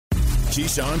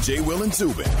Keyshawn, J. Will, and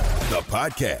Zubin, the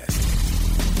podcast.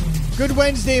 Good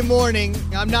Wednesday morning.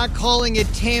 I'm not calling it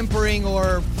tampering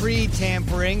or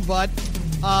pre-tampering, but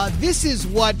this is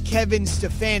what Kevin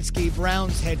Stefanski,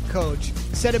 Browns head coach,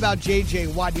 said about J.J.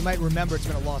 Watt. You might remember it's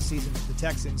been a lost season for the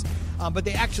Texans, but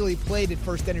they actually played at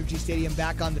First Energy Stadium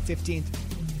back on the 15th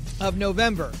of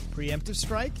November. Preemptive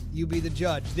strike? You be the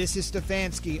judge. This is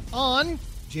Stefanski on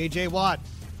J.J. Watt.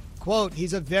 Quote,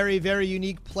 he's a very, very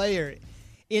unique player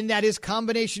in that his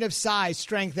combination of size,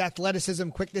 strength, athleticism,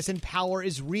 quickness, and power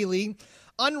is really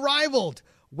unrivaled.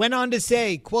 Went on to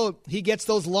say, quote, he gets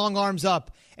those long arms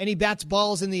up and he bats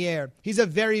balls in the air. He's a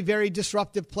very, very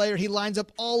disruptive player. He lines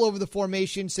up all over the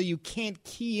formation so you can't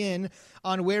key in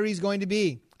on where he's going to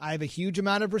be. I have a huge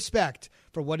amount of respect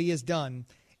for what he has done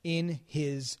in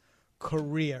his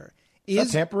career.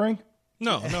 Is that tampering?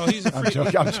 No, he's a free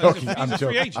agent. I'm joking.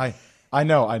 I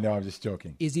know. I'm just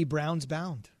joking. Is he Browns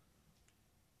bound?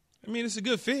 I mean, it's a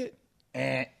good fit.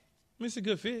 It's a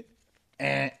good fit.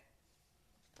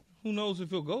 Who knows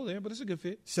if he'll go there, but it's a good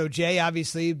fit. So, Jay,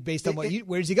 obviously, based on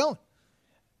where's he going?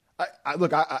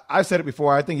 I said it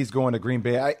before. I think he's going to Green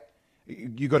Bay.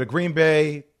 You go to Green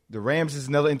Bay, the Rams is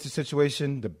another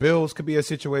situation. The Bills could be a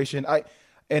situation. I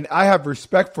have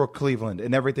respect for Cleveland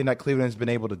and everything that Cleveland has been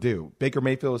able to do. Baker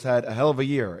Mayfield has had a hell of a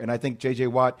year, and I think J.J.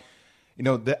 Watt,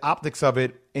 the optics of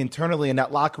it internally in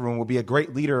that locker room will be a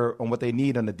great leader on what they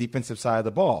need on the defensive side of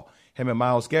the ball, him and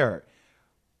Myles Garrett.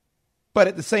 But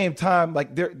at the same time,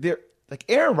 they're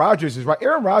Aaron Rodgers is right.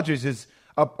 Aaron Rodgers is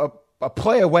a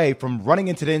play away from running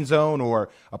into the end zone or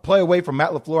a play away from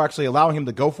Matt LaFleur actually allowing him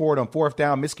to go for it on fourth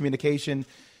down, miscommunication.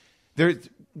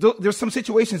 There's some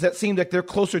situations that seem like they're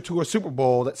closer to a Super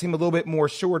Bowl that seem a little bit more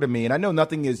sure to me. And I know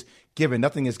nothing is given,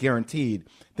 nothing is guaranteed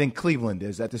than Cleveland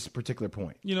is at this particular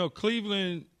point.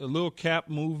 Cleveland, a little cap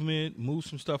movement, move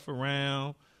some stuff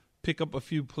around, pick up a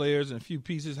few players and a few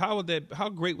pieces. How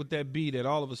great would that be that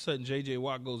all of a sudden J.J.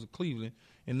 Watt goes to Cleveland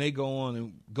and they go on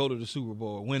and go to the Super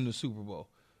Bowl or win the Super Bowl?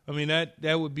 I mean,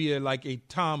 that would be like a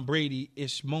Tom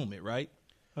Brady-ish moment, right?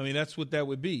 I mean, that's what that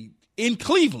would be in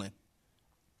Cleveland.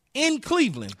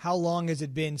 How long has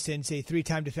it been since a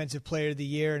three-time Defensive Player of the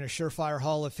Year and a surefire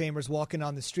Hall of Famer's walking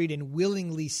on the street and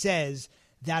willingly says,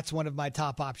 that's one of my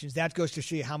top options? That goes to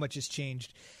show you how much has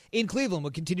changed in Cleveland.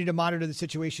 We'll continue to monitor the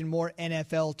situation. More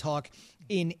NFL talk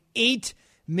in 8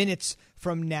 minutes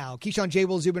from now. Keyshawn, J.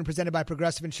 Will, Zubin, presented by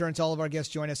Progressive Insurance. All of our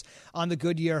guests join us on the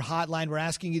Goodyear Hotline. We're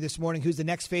asking you this morning, who's the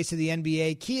next face of the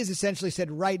NBA? Key has essentially said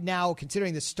right now,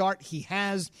 considering the start he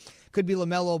has, could be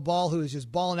LaMelo Ball, who is just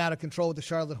balling out of control with the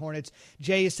Charlotte Hornets.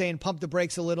 Jay is saying pump the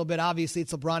brakes a little bit. Obviously,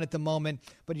 it's LeBron at the moment,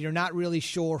 but you're not really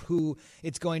sure who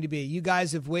it's going to be. You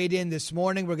guys have weighed in this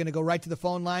morning. We're going to go right to the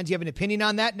phone lines. You have an opinion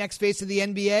on that, next face of the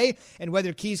NBA, and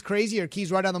whether Key's crazy or Key's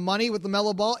right on the money with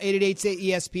LaMelo Ball?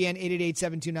 888-ESPN,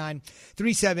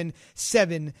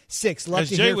 888-729-3776. Love As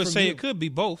to Jay hear would from say, you. it could be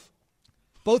both.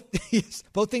 Both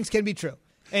things can be true.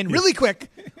 And really quick,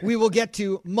 we will get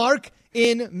to Mark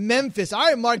in Memphis. All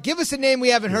right, Mark, give us a name we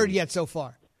haven't heard yet so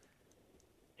far.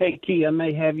 Hey, Key, I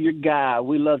may have your guy.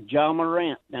 We love Ja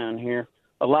Morant down here.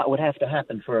 A lot would have to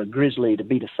happen for a Grizzly to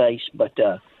be the face, but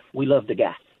we love the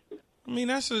guy. I mean,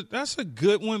 that's a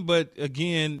good one, but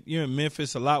again, you're in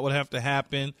Memphis. A lot would have to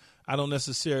happen. I don't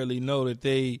necessarily know that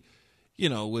they,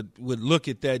 would look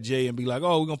at that, Jay, and be like,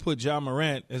 oh, we're going to put Ja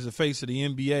Morant as the face of the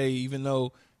NBA, even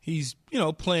though he's,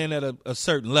 playing at a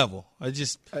certain level. I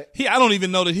don't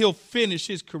even know that he'll finish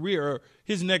his career or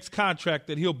his next contract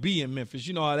that he'll be in Memphis.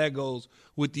 You know how that goes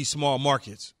with these small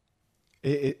markets.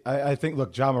 I think,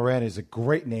 look, Ja Morant is a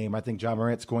great name. I think Ja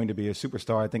Morant's going to be a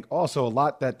superstar. I think also a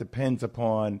lot that depends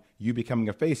upon you becoming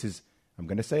a face is, I'm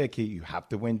going to say it, Key, you have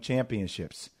to win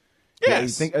championships.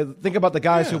 Yes. Think about the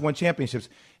guys who won championships.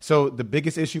 So the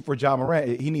biggest issue for Ja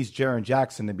Morant, he needs Jaren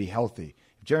Jackson to be healthy.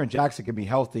 If Jaren Jackson can be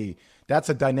healthy, that's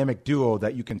a dynamic duo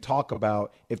that you can talk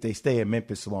about if they stay in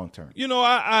Memphis long term.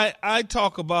 I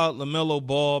talk about LaMelo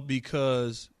Ball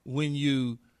because when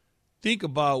you think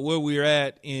about where we're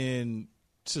at in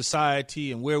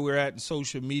society and where we're at in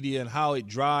social media and how it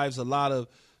drives a lot of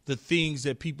the things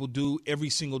that people do every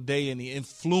single day and the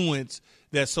influence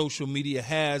that social media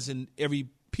has in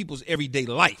people's everyday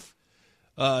life.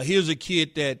 Here's a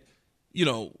kid that,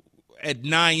 at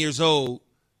 9 years old,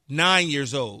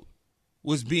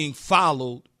 was being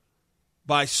followed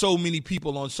by so many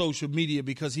people on social media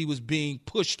because he was being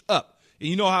pushed up. And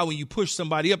you know how when you push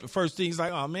somebody up, the first thing is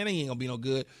like, oh, man, he ain't going to be no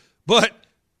good. But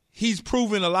he's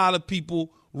proven a lot of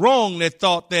people wrong that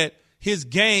thought that his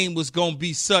game was going to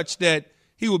be such that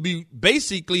he would be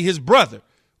basically his brother.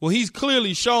 Well, he's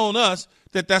clearly shown us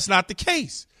that that's not the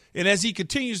case. And as he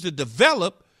continues to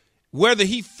develop whether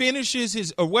he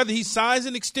finishes or whether he signs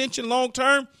an extension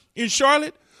long-term in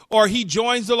Charlotte or he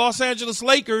joins the Los Angeles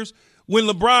Lakers when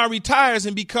LeBron retires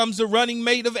and becomes the running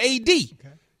mate of AD. Okay.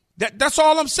 That's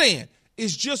all I'm saying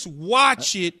is just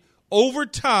watch it over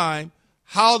time,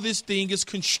 how this thing is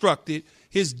constructed.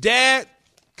 His dad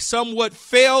somewhat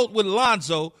failed with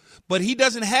Lonzo, but he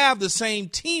doesn't have the same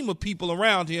team of people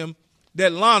around him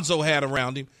that Lonzo had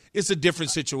around him. It's a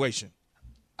different situation.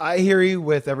 I hear you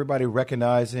with everybody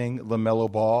recognizing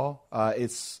LaMelo Ball.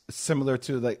 It's similar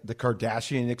to the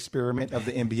Kardashian experiment of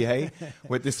the NBA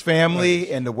with this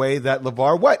family and the way that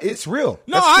LeVar. It's real.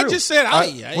 No, I just said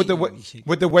with the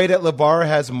way that LeVar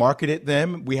has marketed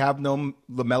them. We have known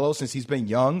LaMelo since he's been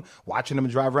young, watching him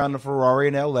drive around the Ferrari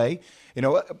in LA.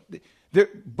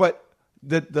 But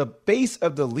the base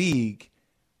of the league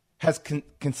has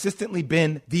consistently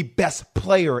been the best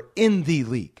player in the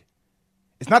league.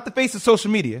 It's not the face of social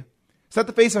media. It's not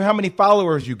the face of how many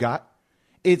followers you got.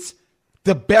 It's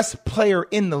the best player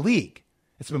in the league.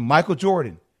 It's been Michael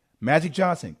Jordan, Magic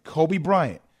Johnson, Kobe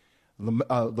Bryant,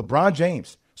 LeBron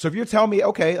James. So if you're telling me,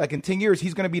 okay, like in 10 years,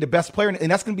 he's going to be the best player,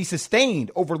 and that's going to be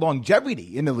sustained over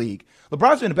longevity in the league.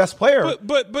 LeBron's been the best player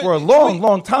for a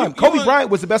long time. Kobe Bryant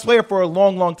was the best player for a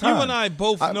long time. You and I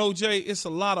both know, Jay, it's a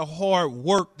lot of hard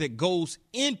work that goes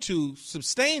into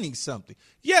sustaining something.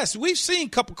 Yes, we've seen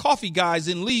cup of coffee guys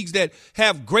in leagues that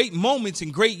have great moments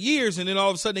and great years, and then all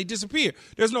of a sudden they disappear.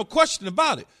 There's no question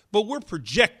about it. But we're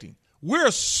projecting. We're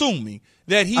assuming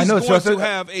that he's going to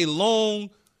have a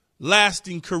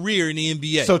long-lasting career in the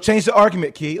NBA. So change the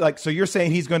argument, Key. So you're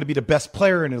saying he's going to be the best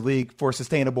player in the league for a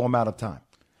sustainable amount of time.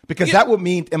 Because that would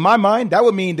mean, in my mind, that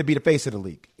would mean to be the face of the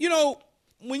league.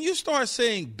 When you start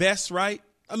saying best, right?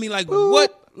 I mean,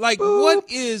 what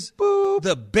is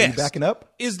the best? Are you backing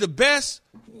up? Is the best?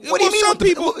 What do you mean? Some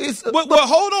people,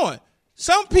 hold on.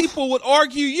 Some people would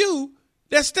argue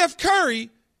that Steph Curry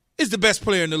is the best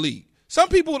player in the league. Some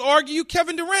people would argue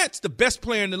Kevin Durant's the best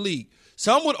player in the league.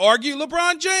 Some would argue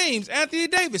LeBron James, Anthony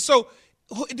Davis. So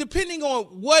depending on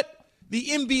what the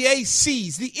NBA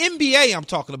sees, the NBA I'm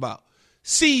talking about,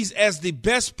 sees as the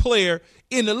best player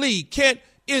in the league.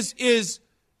 Is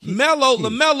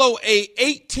LaMelo a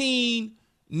 18,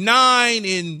 9,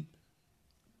 and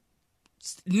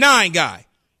 9 guy?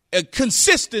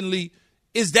 Consistently,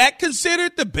 is that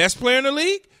considered the best player in the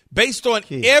league based on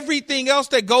everything else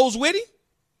that goes with him?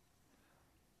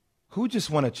 Who just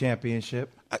won a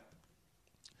championship?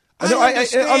 We're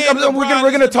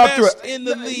going to talk through it. In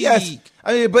the league. Yes.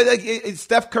 But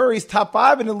Steph Curry's top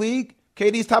 5 in the league.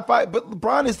 KD's top 5, but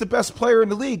LeBron is the best player in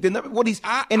the league.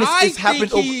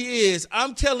 He is.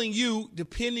 I'm telling you,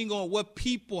 depending on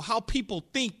how people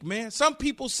think, man. Some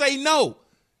people say no.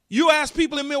 You ask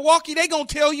people in Milwaukee, they gonna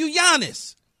tell you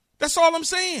Giannis. That's all I'm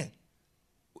saying.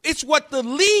 It's what the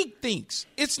league thinks.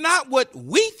 It's not what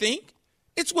we think.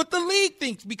 It's what the league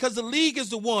thinks, because the league is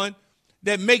the one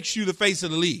that makes you the face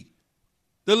of the league.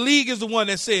 The league is the one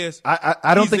that says,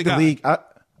 I don't think the league.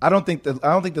 I don't think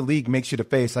the league makes you the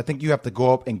face. I think you have to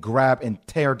go up and grab and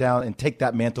tear down and take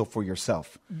that mantle for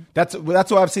yourself. That's what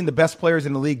I've seen the best players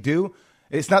in the league do.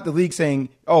 It's not the league saying,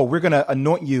 "Oh, we're going to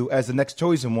anoint you as the next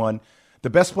chosen one." The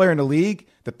best player in the league,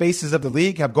 the faces of the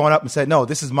league, have gone up and said, "No,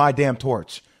 this is my damn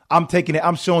torch. I'm taking it.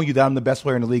 I'm showing you that I'm the best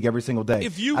player in the league every single day."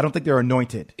 I don't think they're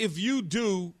anointed. If you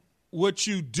do what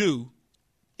you do,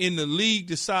 and the league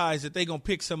decides that they're going to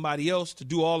pick somebody else to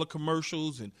do all the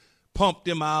commercials and pump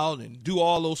them out and do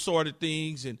all those sort of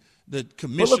things, and the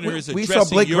commissioner is addressing your name. We saw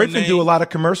Blake Griffin do a lot of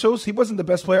commercials. He wasn't the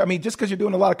best player. I mean, just because you're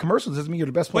doing a lot of commercials doesn't mean you're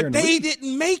the best player in the league. But they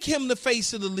didn't make him the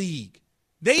face of the league.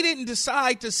 They didn't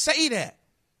decide to say that.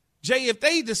 Jay, if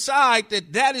they decide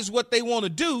that is what they want to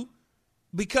do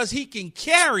because he can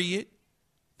carry it,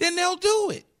 then they'll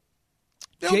do it.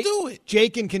 They'll do it.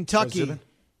 Jake in Kentucky.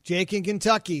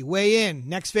 Weigh in.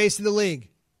 Next face of the league.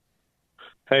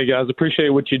 Hey, guys, appreciate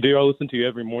what you do. I listen to you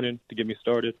every morning to get me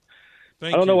started.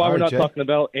 I don't know why we're not talking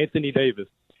about Anthony Davis.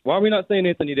 Why are we not saying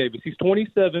Anthony Davis? He's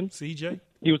 27. CJ?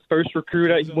 He was first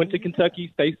recruit. He went to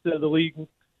Kentucky, face of the league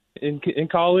in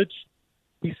college.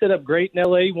 He set up great in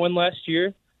L.A., won last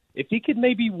year. If he could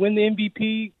maybe win the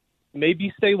MVP,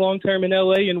 maybe stay long-term in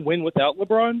L.A. and win without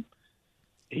LeBron,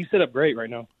 he's set up great right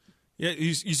now. Yeah,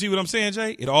 you see what I'm saying,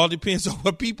 Jay? It all depends on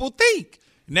what people think.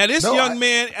 Now, this young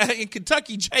man in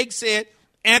Kentucky, Jake said,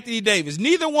 Anthony Davis.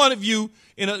 Neither one of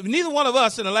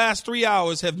us in the last 3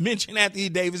 hours have mentioned Anthony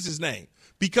Davis's name,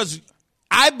 because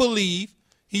I believe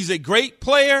he's a great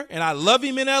player and I love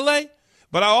him in L.A.,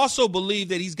 but I also believe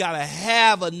that he's got to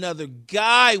have another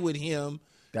guy with him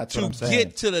to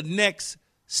get to the next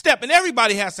step. And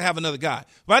everybody has to have another guy.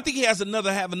 But I think he has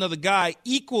have another guy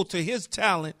equal to his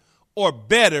talent or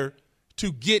better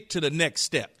to get to the next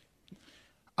step?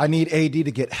 I need AD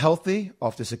to get healthy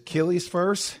off this Achilles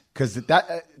first, because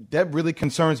that really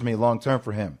concerns me long term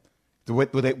for him,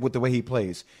 with the way he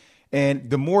plays. And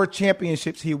the more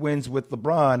championships he wins with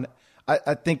LeBron,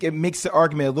 I think it makes the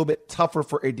argument a little bit tougher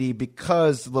for AD,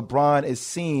 because LeBron is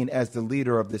seen as the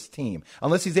leader of this team.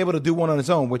 Unless he's able to do one on his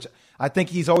own, which I think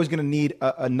he's always going to need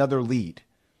another lead.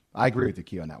 I agree with you,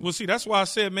 Key, on that one. Well, see, that's why I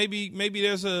said maybe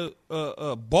there's a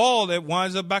ball that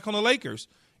winds up back on the Lakers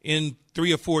in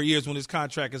 3 or 4 years when his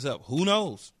contract is up. Who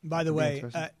knows? By the way,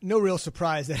 no real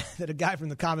surprise that a guy from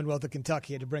the Commonwealth of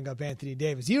Kentucky had to bring up Anthony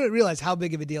Davis. You don't realize how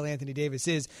big of a deal Anthony Davis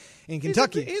is in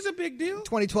Kentucky. He's a big deal.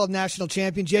 2012 national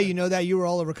champion. Jay, you know that. You were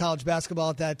all over college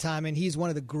basketball at that time, and he's one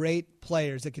of the great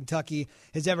players that Kentucky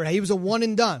has ever had. He was a one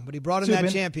and done, but he brought in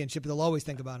that championship, and they'll always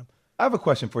think about him. I have a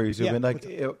question for you, Zubin.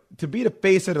 To be the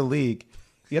face of the league,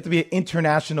 you have to be an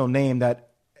international name that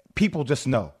people just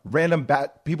know. Random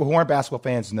people who aren't basketball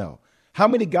fans know. How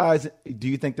many guys do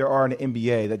you think there are in the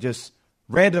NBA that just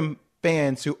random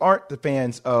fans who aren't the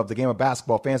fans of the game of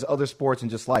basketball, fans of other sports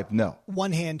and just life know?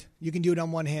 One hand. You can do it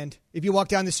on one hand. If you walk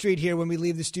down the street here when we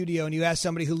leave the studio and you ask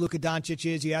somebody who Luka Doncic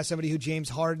is, you ask somebody who James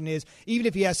Harden is, even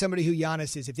if you ask somebody who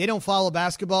Giannis is, if they don't follow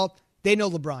basketball, they know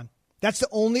LeBron. That's the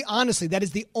only, honestly, that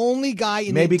is the only guy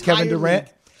in the entire Kevin Durant.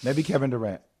 league. Maybe Kevin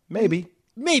Durant. Maybe.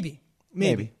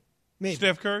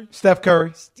 Steph Curry? Steph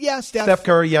Curry. Yeah, Steph. Steph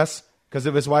Curry, yes, because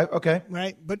of his wife. Okay.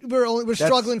 Right, but we're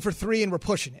struggling for 3 and we're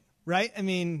pushing it, right? I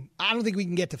mean, I don't think we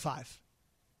can get to 5.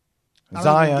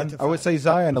 Zion. I would say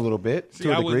Zion a little bit,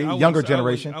 to a degree. Younger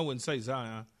generation. I wouldn't say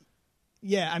Zion.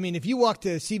 Yeah, I mean, if you walk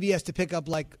to CVS to pick up,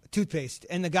 like, toothpaste,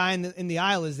 and the guy in the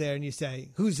aisle is there, and you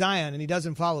say, who's Zion? And he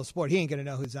doesn't follow sport, he ain't going to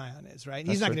know who Zion is, right?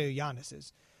 He's not going to know who Giannis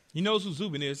is. He knows who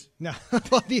Zubin is. No,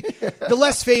 the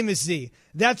less famous Z,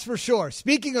 that's for sure.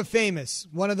 Speaking of famous,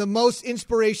 one of the most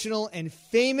inspirational and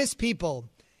famous people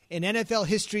in NFL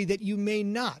history that you may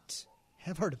not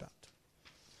have heard about.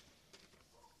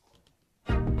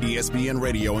 ESPN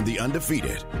Radio and The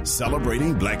Undefeated,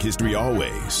 celebrating Black History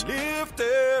always. Lift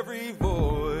every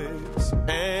voice.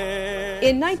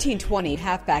 In 1920,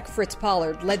 halfback Fritz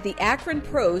Pollard led the Akron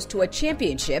Pros to a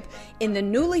championship in the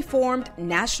newly formed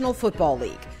National Football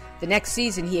League. The next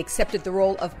season, he accepted the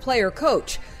role of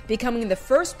player-coach, becoming the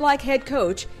first black head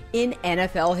coach in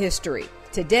NFL history.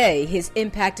 Today, his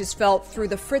impact is felt through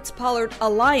the Fritz Pollard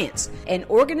Alliance, an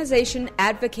organization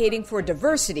advocating for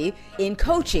diversity in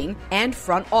coaching and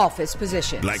front office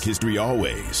positions. Black History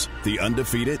always, The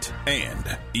Undefeated, and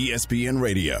ESPN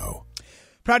Radio.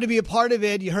 Proud to be a part of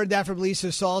it. You heard that from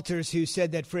Lisa Salters, who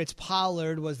said that Fritz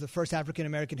Pollard was the first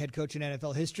African-American head coach in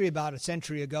NFL history. About a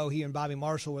century ago, he and Bobby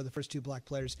Marshall were the first 2 black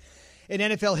players in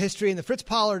NFL history. And the Fritz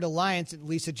Pollard Alliance,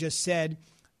 Lisa just said,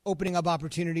 opening up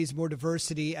opportunities, more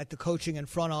diversity at the coaching and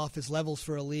front office levels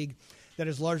for a league that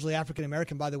is largely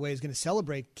African-American, by the way, is going to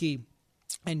celebrate, Key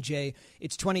and Jay,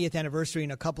 its 20th anniversary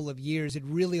in a couple of years. It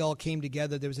really all came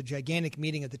together. There was a gigantic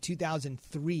meeting at the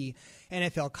 2003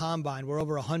 NFL Combine where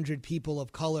over 100 people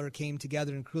of color came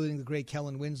together, including the great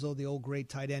Kellen Winslow, the old great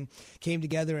tight end, came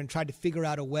together and tried to figure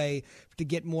out a way to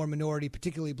get more minority,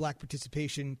 particularly black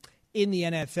participation in the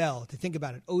NFL. To think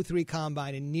about it, 03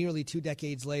 Combine, and nearly 2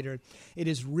 decades later, it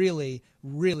has really,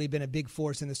 really been a big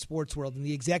force in the sports world. And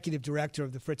the executive director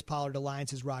of the Fritz Pollard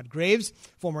Alliance is Rod Graves,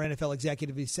 former NFL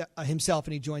executive himself,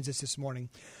 and he joins us this morning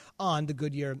on the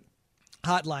Goodyear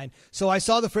Hotline. So I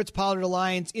saw the Fritz Pollard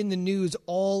Alliance in the news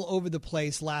all over the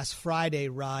place last Friday,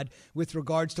 Rod, with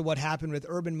regards to what happened with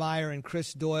Urban Meyer and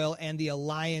Chris Doyle and the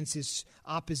Alliance's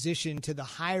opposition to the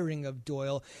hiring of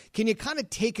Doyle. Can you kind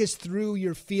of take us through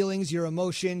your feelings, your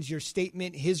emotions, your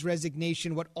statement, his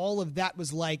resignation, what all of that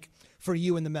was like for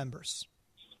you and the members?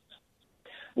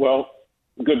 Well,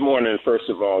 good morning, first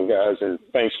of all, guys, and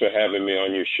thanks for having me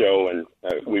on your show.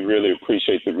 And we really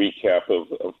appreciate the recap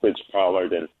of Fritz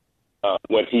Pollard and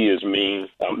what he has meant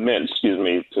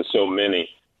to so many.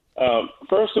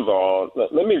 First of all,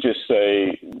 let me just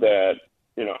say that,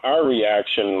 our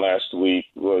reaction last week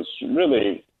was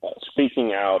really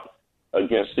speaking out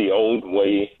against the old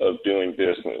way of doing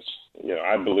business.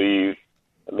 I believe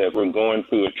that we're going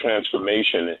through a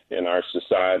transformation in our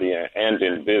society and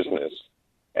in business.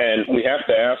 And we have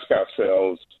to ask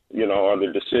ourselves, are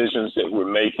the decisions that we're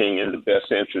making in the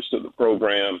best interest of the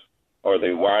program? Are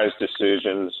they wise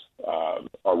decisions?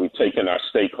 Are we taking our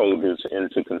stakeholders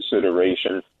into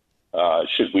consideration?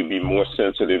 Should we be more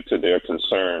sensitive to their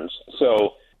concerns?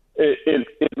 So it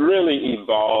really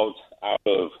evolved out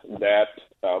of that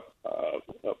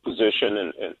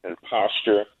position and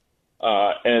posture.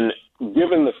 And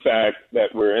given the fact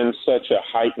that we're in such a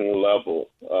heightened level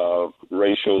of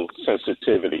racial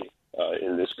sensitivity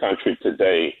in this country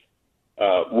today,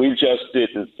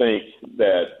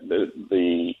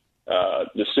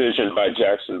 decision by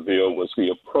Jacksonville was the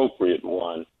appropriate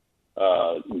one,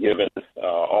 given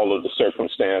all of the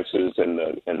circumstances and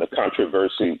the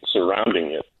controversy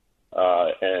surrounding it.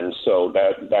 And so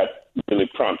that really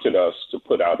prompted us to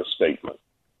put out a statement.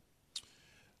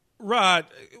 Rod,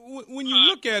 when you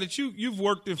look at it, you've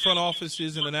worked in front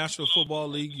offices in the National Football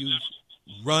League. You've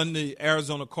run the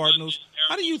Arizona Cardinals.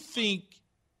 How do you think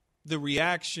the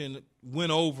reaction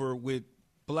went over with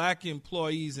black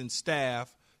employees and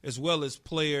staff as well as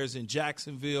players in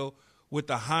Jacksonville with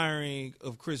the hiring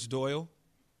of Chris Doyle?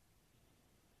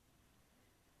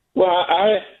 Well,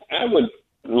 I would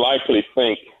likely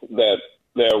think that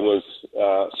there was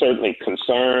certainly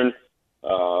concern,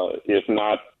 if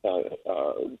not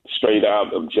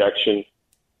straight-out objection.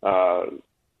 Keyshawn,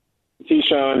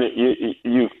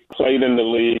 you've played in the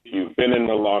league. You've been in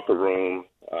the locker room.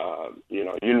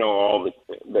 You know all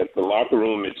that the locker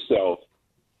room itself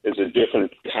is a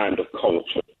different kind of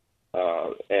culture.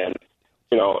 And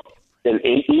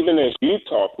even as you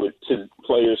talk with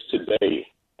players today,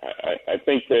 I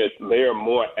think that they are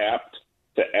more apt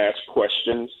to ask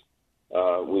questions.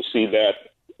 We see that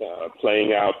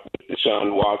playing out with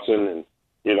Deshaun Watson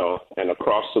and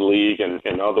across the league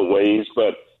and other ways.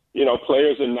 But,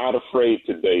 players are not afraid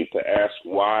today to ask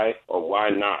why or why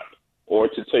not, or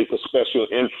to take a special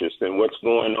interest in what's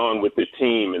going on with the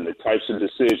team and the types of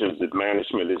decisions that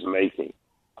management is making.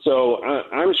 So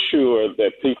I'm sure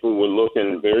that people were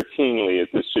looking very keenly at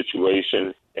this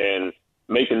situation and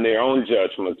making their own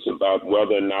judgments about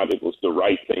whether or not it was the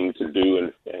right thing to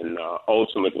do and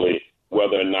ultimately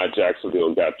whether or not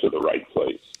Jacksonville got to the right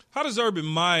place. How does Urban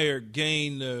Meyer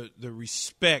gain the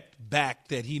respect back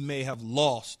that he may have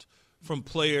lost from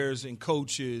players and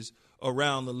coaches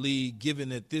around the league, given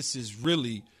that this is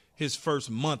really his first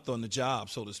month on the job,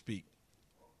 so to speak?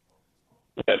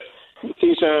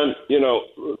 Keyshawn,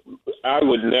 I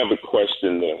would never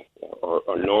question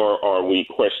nor are we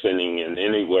questioning in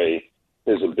any way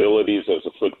his abilities as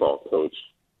a football coach.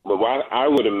 But what I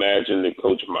would imagine that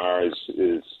Coach Myers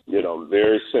is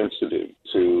very sensitive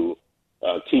to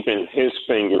keeping his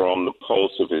finger on the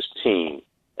pulse of his team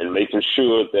and making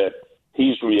sure that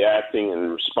he's reacting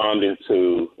and responding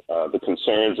to the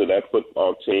concerns of that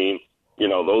football team.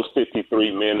 Those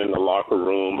 53 men in the locker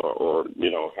room or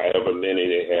however many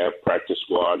they have, practice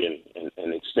squad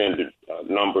and extended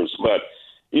numbers. But,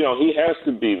 he has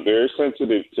to be very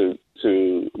sensitive to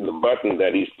the button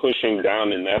that he's pushing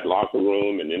down in that locker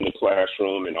room and in the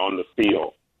classroom and on the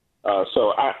field.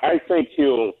 So I think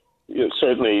he'll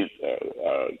certainly,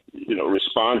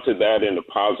 respond to that in a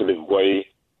positive way.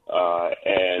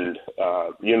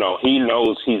 He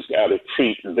knows he's got to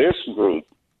treat this group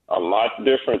a lot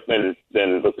different than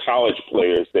the college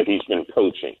players that he's been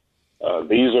coaching.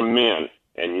 These are men,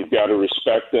 and you've got to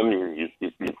respect them.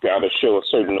 You've got to show a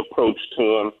certain approach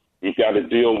to them. You've got to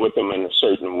deal with them in a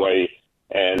certain way.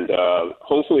 And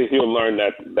hopefully he'll learn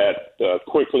that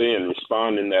quickly and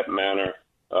respond in that manner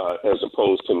as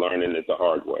opposed to learning it the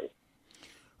hard way.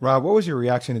 Rob, what was your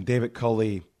reaction to David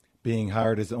Culley being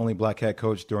hired as the only black head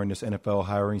coach during this NFL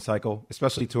hiring cycle,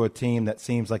 especially to a team that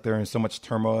seems like they're in so much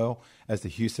turmoil as the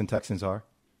Houston Texans are?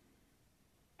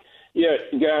 Yeah,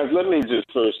 guys, let me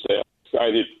just first say I'm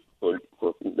excited for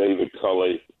David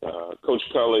Culley. Coach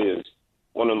Culley is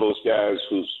one of those guys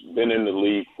who's been in the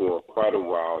league for quite a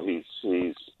while. He's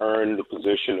earned the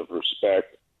position of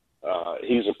respect.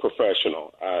 He's a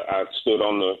professional. I've stood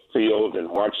on the field and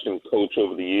watched him coach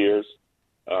over the years.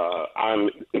 I'm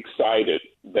excited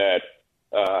that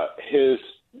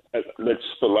let's,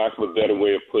 for lack of a better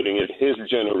way of putting it, his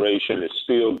generation is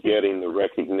still getting the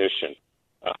recognition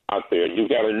out there. You've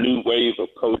got a new wave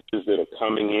of coaches that are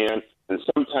coming in, and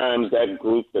sometimes that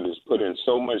group that has put in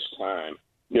so much time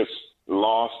gets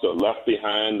lost or left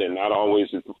behind and not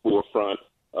always at the forefront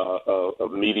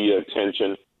of media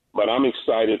attention. But I'm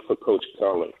excited for Coach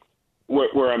Culley.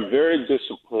 Where I'm very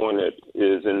disappointed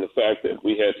is in the fact that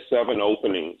we had 7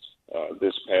 openings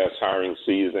this past hiring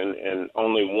season and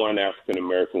only one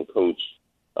African-American coach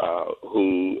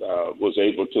who was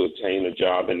able to attain a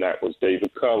job, and that was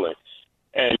David Culley.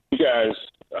 And you guys,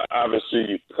 obviously,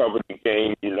 you covered the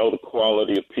game. You know the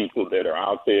quality of people that are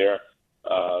out there.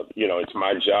 It's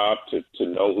my job to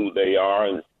know who they are.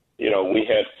 And, we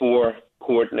had 4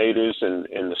 coordinators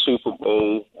in the Super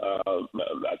Bowl,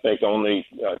 I think only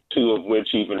 2 of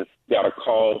which even got a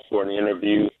call for an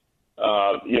interview.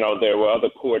 There were other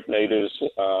coordinators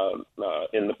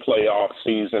in the playoff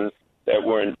season that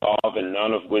were involved, and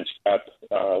none of which got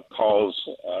calls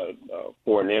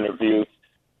for an interview.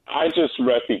 I just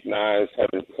recognize,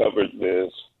 having covered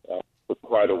this for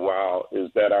quite a while, is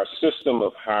that our system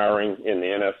of hiring in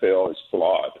the NFL is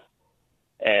flawed.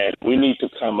 And We need to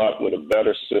come up with a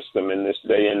better system in this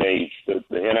day and age. The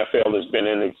NFL has been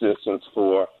in existence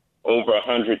for over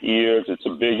 100 years. It's a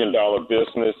 $1 billion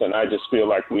business, and I just feel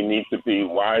like we need to be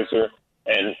wiser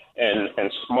and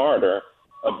smarter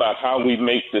about how we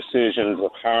make decisions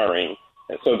of hiring,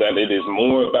 and so that it is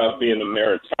more about being a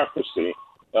meritocracy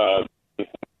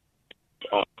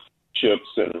on chips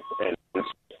and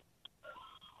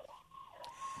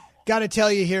Got to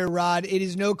tell you here, Rod, it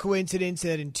is no coincidence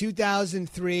that in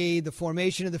 2003, the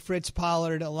formation of the Fritz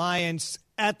Pollard Alliance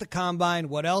at the Combine,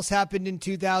 what else happened in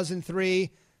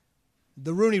 2003?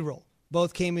 The Rooney Rule.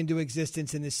 Both came into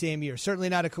existence in the same year. Certainly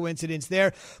not a coincidence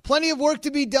there. Plenty of work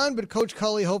to be done, but Coach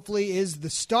Culley hopefully is the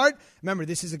start. Remember,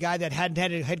 this is a guy that hadn't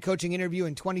had a head coaching interview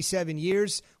in 27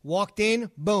 years. Walked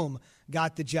in, boom,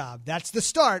 got the job. That's the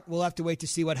start. We'll have to wait to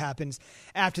see what happens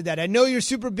after that. I know you're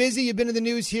super busy. You've been in the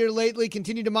news here lately.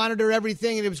 Continue to monitor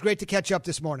everything, and it was great to catch up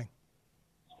this morning.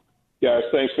 Guys,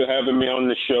 thanks for having me on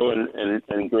the show,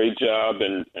 and great job,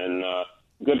 and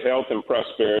good health and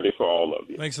prosperity for all of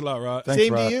you. Thanks a lot, Rod.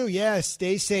 Same to you. Yeah,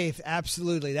 stay safe.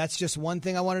 Absolutely. That's just one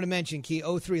thing I wanted to mention. Key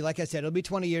 03, like I said, it'll be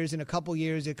 20 years. In a couple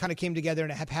years, it kind of came together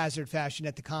in a haphazard fashion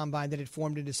at the Combine, that it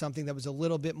formed into something that was a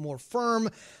little bit more firm.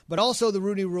 But also the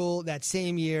Rooney Rule that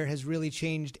same year has really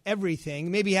changed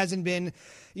everything. Maybe hasn't been,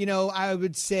 I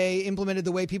would say, implemented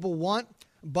the way people want,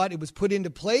 but it was put into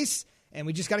place, and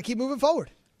we just got to keep moving forward.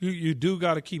 You do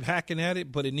got to keep hacking at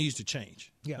it, but it needs to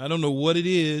change. Yeah. I don't know what it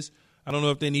is. I don't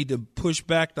know if they need to push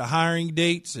back the hiring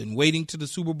dates and waiting till the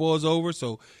Super Bowl is over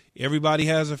so everybody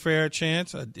has a fair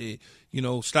chance.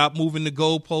 Stop moving the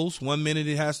goalposts. 1 minute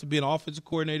it has to be an offensive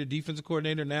coordinator, defensive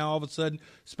coordinator. Now all of a sudden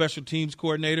special teams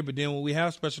coordinator. But then when we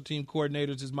have special team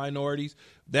coordinators as minorities,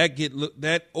 that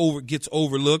gets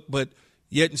overlooked. But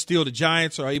yet and still the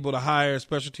Giants are able to hire a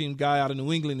special team guy out of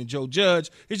New England and Joe Judge.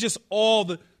 It's just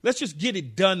let's just get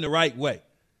it done the right way.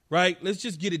 Right? Let's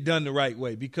just get it done the right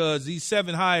way, because these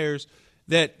 7 hires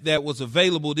that was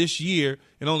available this year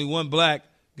and only one black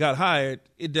got hired,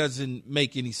 it doesn't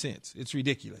make any sense. It's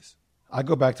ridiculous. I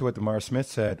go back to what DeMar Smith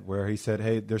said, where he said,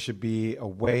 hey, there should be a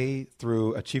way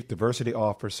through a chief diversity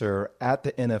officer at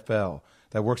the NFL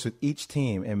that works with each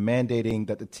team and mandating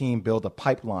that the team build a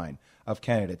pipeline of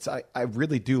candidates. I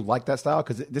really do like that style,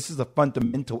 because this is a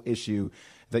fundamental issue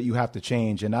that you have to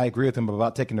change. And I agree with him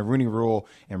about taking the Rooney Rule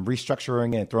and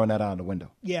restructuring it and throwing that out the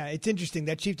window. Yeah, it's interesting.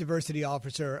 That chief diversity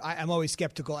officer, I'm always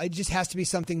skeptical. It just has to be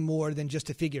something more than just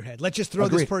a figurehead. Let's just throw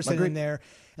this person in there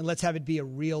and let's have it be a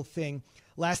real thing.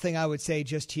 Last thing I would say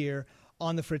just here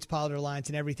on the Fritz Pollard Alliance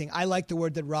and everything, I like the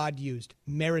word that Rod used,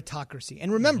 meritocracy.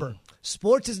 And remember,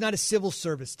 sports is not a civil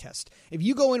service test. If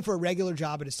you go in for a regular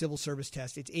job at a civil service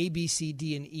test, it's A, B, C,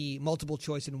 D, and E, multiple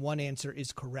choice, and one answer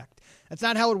is correct. That's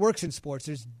not how it works in sports.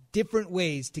 There's different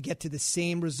ways to get to the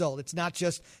same result. It's not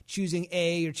just choosing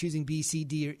A or choosing B, C,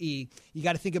 D, or E. You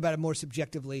got to think about it more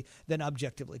subjectively than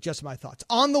objectively. Just my thoughts.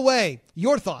 On the way,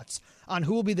 your thoughts on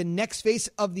who will be the next face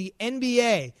of the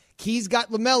NBA. Key's got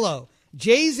LaMelo.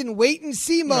 Jay's in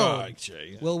wait-and-see mode.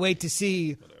 We'll wait to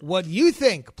see what you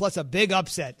think, plus a big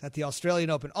upset at the Australian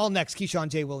Open. All next, Keyshawn,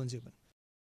 J, Will, and Zubin.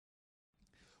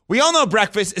 We all know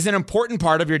breakfast is an important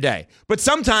part of your day, but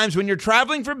sometimes when you're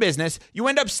traveling for business, you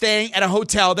end up staying at a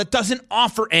hotel that doesn't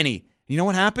offer any. You know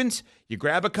what happens? You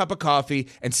grab a cup of coffee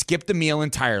and skip the meal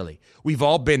entirely. We've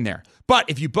all been there. But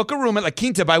if you book a room at La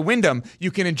Quinta by Wyndham,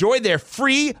 you can enjoy their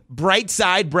free Bright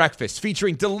Side breakfast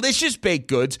featuring delicious baked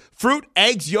goods, fruit,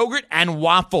 eggs, yogurt, and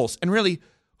waffles. And really,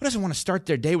 who doesn't want to start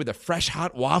their day with a fresh,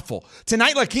 hot waffle?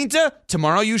 Tonight, La Quinta,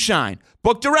 tomorrow you shine.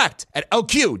 Book direct at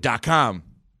LQ.com.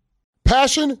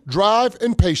 Passion, drive,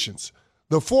 and patience.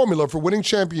 The formula for winning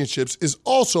championships is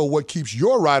also what keeps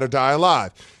your ride or die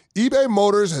alive. eBay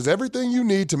Motors has everything you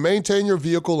need to maintain your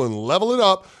vehicle and level it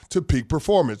up to peak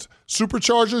performance.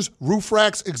 Superchargers, roof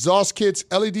racks, exhaust kits,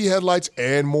 LED headlights,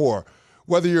 and more.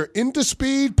 Whether you're into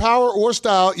speed, power, or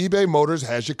style, eBay Motors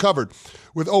has you covered.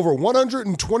 With over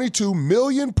 122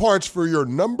 million parts for your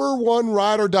number one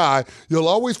ride or die, you'll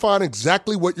always find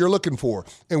exactly what you're looking for.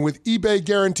 And with eBay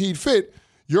Guaranteed Fit,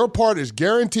 your part is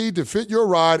guaranteed to fit your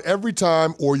ride every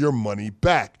time or your money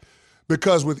back.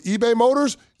 Because with eBay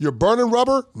Motors, you're burning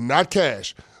rubber, not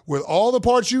cash. With all the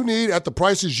parts you need at the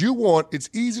prices you want, it's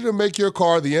easy to make your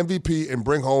car the MVP and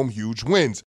bring home huge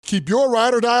wins. Keep your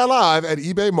ride or die alive at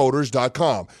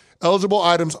ebaymotors.com. Eligible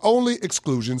items only.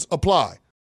 Exclusions apply.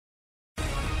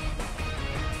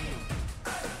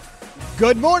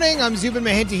 Good morning. I'm Zubin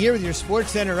Mehenti here with your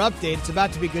Sports Center update. It's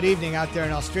about to be good evening out there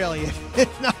in Australia.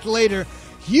 If not later,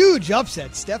 huge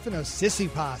upset. Stefanos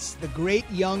Tsitsipas, the great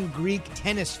young Greek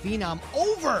tennis phenom,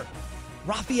 over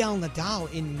Rafael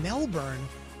Nadal in Melbourne.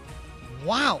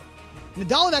 Wow.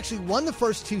 Nadal had actually won the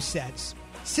first 2 sets.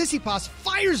 Tsitsipas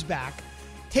fires back,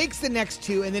 takes the next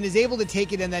 2, and then is able to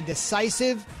take it in that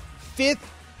decisive 5th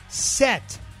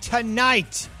set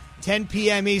tonight, 10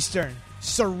 p.m. Eastern.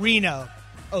 Serena,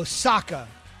 Osaka.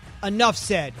 Enough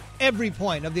said. Every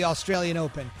point of the Australian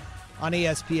Open on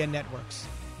ESPN networks.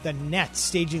 The Nets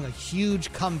staging a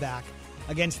huge comeback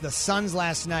against the Suns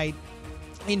last night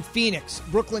in Phoenix.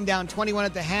 Brooklyn down 21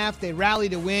 at the half. They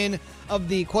rallied to win of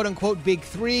the quote-unquote Big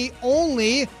Three.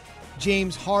 Only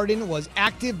James Harden was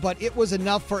active, but it was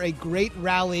enough for a great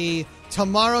rally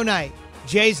tomorrow night.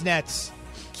 Jays Nets,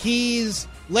 Keys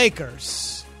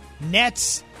Lakers.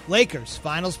 Nets Lakers.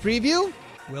 Finals preview?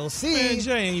 We'll see. Man,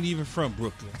 Jay ain't even from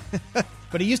Brooklyn.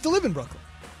 But he used to live in Brooklyn,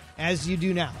 as you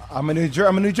do now. I'm a New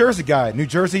Jersey guy. New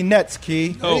Jersey Nets, Key.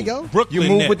 There you go. Brooklyn You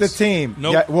move Nets. with the team.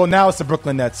 Nope. Yeah, well, now it's the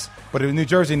Brooklyn Nets, but the New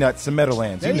Jersey Nets, the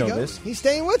Meadowlands. There you know go. this. He's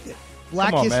staying with it. Black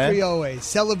Come on, history man. always.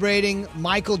 Celebrating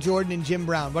Michael Jordan and Jim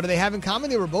Brown. What do they have in common?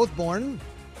 They were both born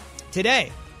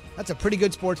today. That's a pretty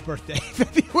good sports birthday.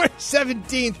 February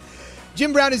 17th.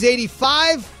 Jim Brown is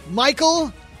 85.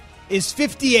 Michael is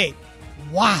 58.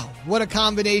 Wow. What a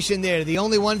combination there. The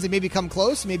only ones that maybe come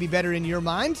close, maybe better in your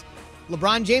mind.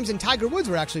 LeBron James and Tiger Woods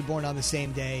were actually born on the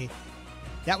same day.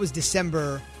 That was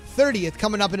December 30th,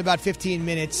 coming up in about 15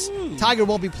 minutes. Tiger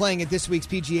won't be playing at this week's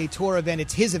PGA Tour event.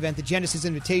 It's his event, the Genesis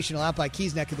Invitational, out by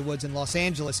Keys Neck of the Woods in Los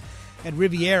Angeles at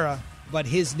Riviera. But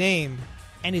his name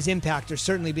and his impact are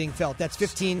certainly being felt. That's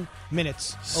 15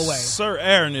 minutes away. Sir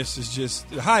Aaroness is just,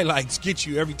 the highlights get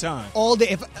you every time. All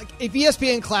day. If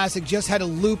ESPN Classic just had a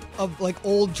loop of like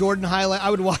old Jordan highlight, I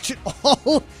would watch it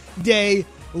all day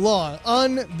long.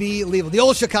 Unbelievable. The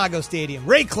old Chicago Stadium.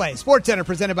 Ray Clay, Sports Center,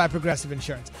 presented by Progressive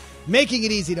Insurance. Making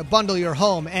it easy to bundle your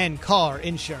home and car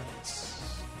insurance.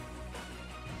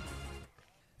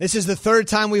 This is the third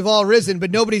time we've all risen,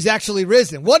 but nobody's actually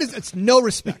risen. It's no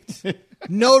respect.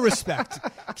 No respect.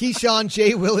 Keyshawn,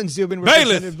 J. Will, and Zubin. We're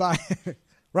presented by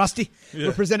Rusty. Yeah.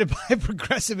 We're presented by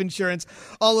Progressive Insurance.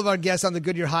 All of our guests on the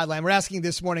Goodyear Hotline. We're asking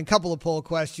this morning a couple of poll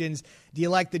questions. Do you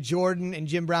like the Jordan and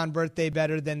Jim Brown birthday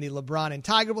better than the LeBron and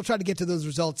Tiger? We'll try to get to those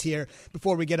results here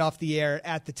before we get off the air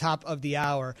at the top of the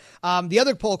hour. The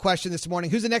other poll question this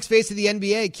morning, who's the next face of the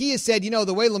NBA? Key has said,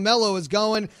 the way LaMelo is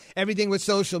going, everything with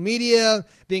social media,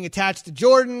 being attached to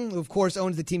Jordan, who of course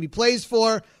owns the team he plays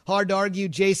for. Hard to argue.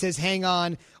 Jay says, hang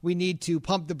on. We need to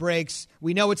pump the brakes.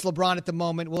 We know it's LeBron at the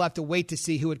moment. We'll have to wait to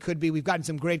see who it could be. We've gotten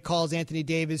some great calls. Anthony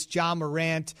Davis, Ja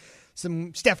Morant,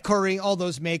 some Steph Curry. All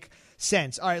those make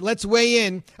sense. All right, let's weigh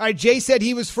in. All right, Jay said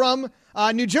he was from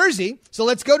New Jersey, so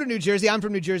let's go to New Jersey. I'm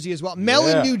from New Jersey as well. Mel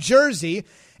in New Jersey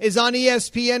is on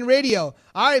ESPN Radio.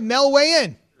 All right, Mel, weigh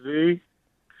in.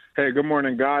 Hey, good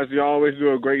morning, guys. You always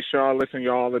do a great show. I listen to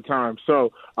y'all all the time.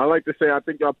 So I like to say I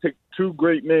think y'all picked two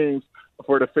great names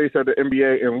for the face of the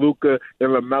NBA in Luka and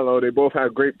LaMelo. They both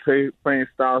have great playing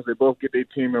styles. They both get their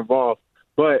team involved.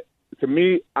 But to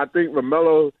me, I think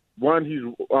LaMelo, one, he's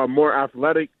more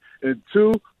athletic, and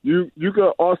two, you could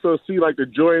also see like the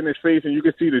joy in his face, and you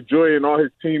can see the joy in all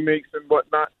his teammates and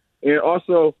whatnot. And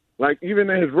also, like even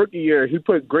in his rookie year, he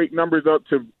put great numbers up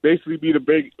to basically be the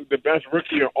best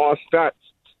rookie in all stats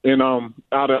and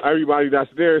out of everybody that's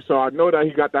there. So I know that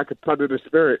he got that competitive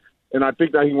spirit, and I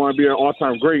think that he want to be an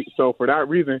all-time great. So for that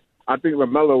reason, I think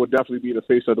LaMelo would definitely be the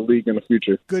face of the league in the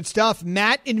future. Good stuff.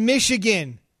 Matt in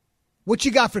Michigan, what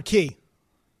you got for Key?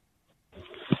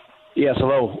 Yes,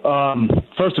 hello.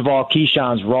 First of all,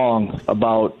 Keyshawn's wrong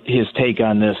about his take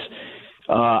on this.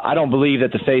 I don't believe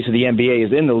that the face of the NBA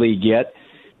is in the league yet,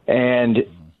 and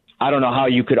I don't know how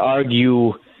you could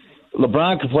argue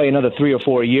LeBron could play another 3 or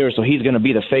 4 years, so he's going to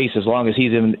be the face as long as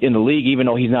he's in the league, even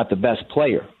though he's not the best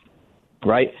player,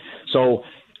 right? So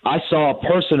I saw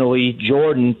personally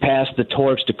Jordan pass the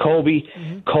torch to Kobe.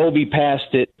 Mm-hmm. Kobe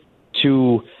passed it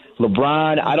to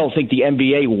LeBron. I don't think the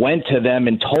NBA went to them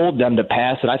and told them to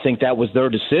pass it. I think that was their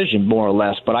decision, more or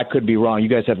less, but I could be wrong. You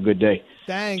guys have a good day.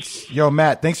 Thanks. Yo,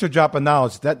 Matt, thanks for dropping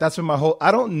knowledge. That's what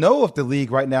I don't know if the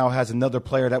league right now has another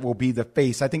player that will be the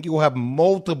face. I think you will have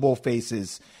multiple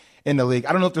faces in the league.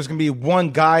 I don't know if there's going to be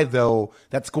one guy, though,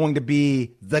 that's going to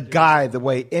be the guy the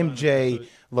way MJ,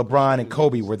 LeBron, and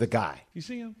Kobe were the guy. You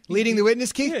see him? Leading the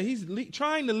witness, Keith? Yeah, he's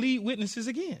trying to lead witnesses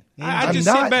again. Yeah.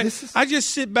 I just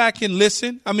sit back and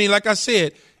listen. I mean, like I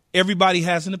said, everybody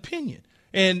has an opinion.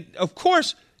 And, of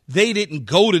course, they didn't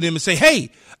go to them and say,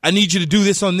 hey, I need you to do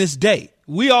this on this day.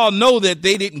 We all know that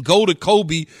they didn't go to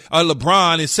Kobe or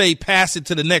LeBron and say, pass it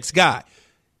to the next guy.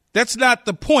 That's not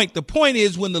the point. The point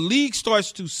is when the league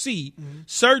starts to see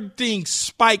certain things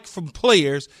spike from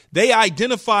players, they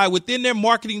identify within their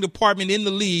marketing department in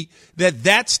the league that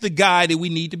that's the guy that we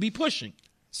need to be pushing.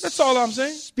 That's all I'm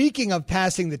saying. Speaking of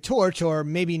passing the torch, or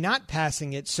maybe not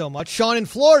passing it so much, Sean in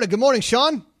Florida. Good morning,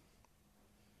 Sean.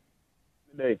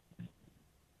 Hey,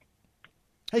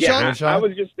 Sean. I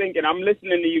was just thinking, I'm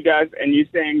listening to you guys, and you're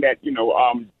saying that,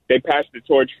 they passed the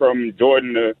torch from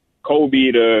Jordan to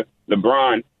Kobe to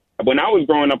LeBron. When I was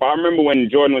growing up, I remember when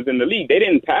Jordan was in the league, they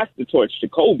didn't pass the torch to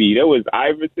Kobe. There was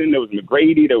Iverson, there was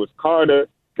McGrady, there was Carter,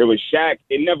 there was Shaq.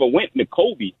 It never went to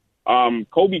Kobe.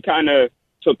 Kobe kind of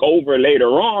took over later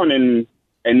on, and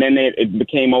then it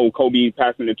became, Kobe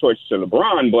passing the torch to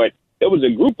LeBron. But there was a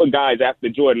group of guys after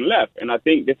Jordan left, and I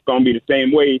think it's going to be the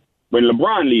same way when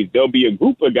LeBron leaves. There'll be a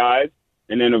group of guys,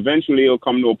 and then eventually it'll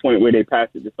come to a point where they pass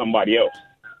it to somebody else.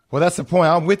 Well, that's the point.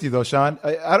 I'm with you, though, Sean.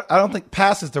 I don't think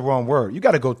pass is the wrong word. You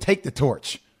got to go take the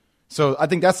torch. So I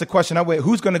think that's the question.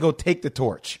 Who's going to go take the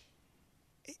torch?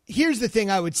 Here's the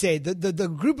thing I would say. The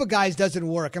group of guys doesn't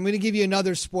work. I'm going to give you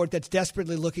another sport that's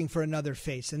desperately looking for another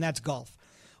face, and that's golf.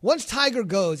 Once Tiger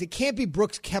goes, it can't be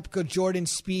Brooks Koepka, Jordan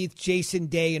Spieth, Jason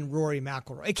Day, and Rory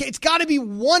McIlroy. It's got to be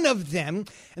one of them,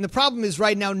 and the problem is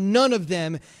right now none of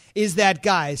them is that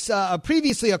guy.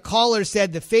 Previously, a caller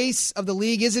said the face of the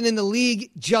league isn't in the league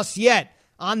just yet.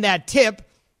 On that tip,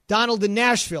 Donald in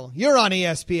Nashville. You're on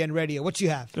ESPN Radio. What you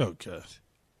have? Oh, God.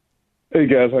 Hey,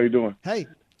 guys. How you doing? Hey.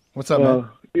 What's up, man?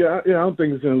 Yeah, I don't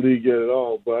think it's in the league yet at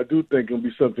all, but I do think it'll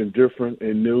be something different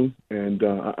and new, and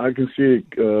I can see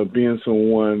it being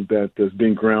someone that's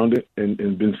been grounded and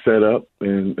been set up,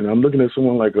 and I'm looking at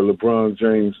someone like a LeBron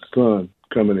James' son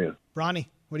coming in. Ronnie,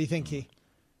 what do you think, Key?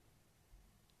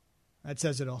 That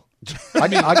says it all. I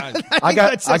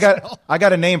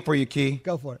got a name for you, Key.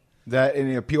 Go for it. That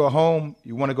if you're at home,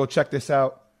 you want to go check this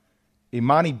out.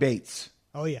 Imani Bates.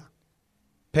 Oh, yeah.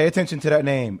 Pay attention to that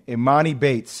name, Imani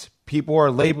Bates. People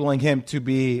are labeling him to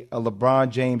be a LeBron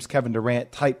James, Kevin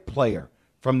Durant type player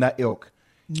from that ilk.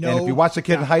 No, and if you watch the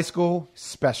kid in high school,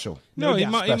 special. No,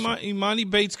 Imani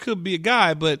Bates could be a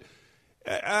guy, but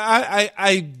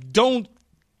I don't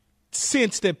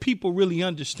sense that people really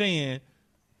understand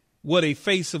what a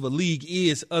face of a league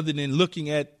is other than looking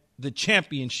at the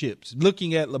championships,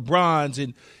 looking at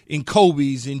LeBrons and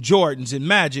Kobe's and Jordans and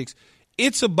Magics.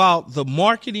 It's about the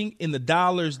marketing and the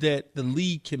dollars that the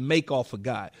league can make off a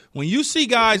guy. When you see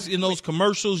guys in those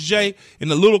commercials, Jay, in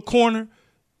the little corner,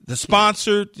 the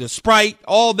sponsor, the Sprite,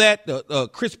 all that, the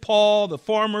Chris Paul, the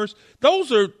Farmers,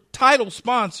 those are title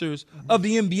sponsors of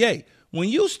the NBA. When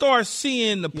you start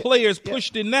seeing the players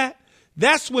pushed in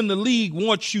that's when the league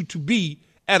wants you to be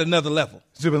at another level.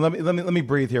 Zubin, let me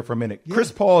breathe here for a minute. Yeah.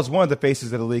 Chris Paul is one of the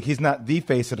faces of the league. He's not the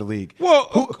face of the league.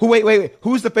 Well, wait.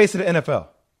 Who's the face of the NFL?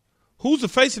 Who's the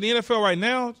face of the NFL right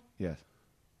now? Yes.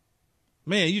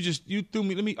 Man, you threw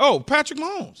me to me. Oh, Patrick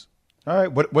Mahomes. All right.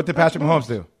 What did Patrick Mahomes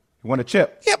do? He won a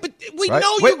chip. Yeah, but we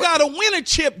know you got to win a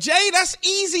chip, Jay. That's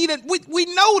easy. We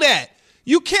know that.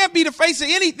 You can't be the face of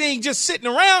anything just sitting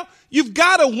around. You've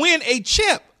got to win a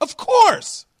chip. Of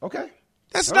course. Okay.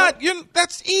 That's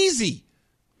that's easy.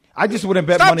 I just wouldn't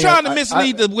bet money. Stop trying to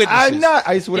mislead the witnesses. I'm not.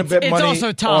 I just wouldn't bet money. It's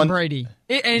also Tom Brady.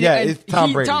 It's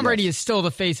Tom Brady. Tom Brady is still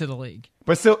the face of the league.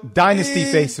 But still, dynasty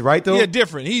face, right, though? Yeah,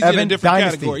 different. He's in a different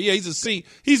category. Yeah,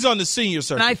 he's on the senior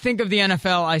circuit. When I think of the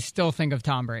NFL, I still think of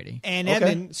Tom Brady. And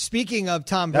Evan, speaking of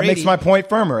Tom Brady. That makes my point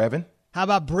firmer, Evan. How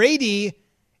about Brady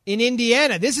in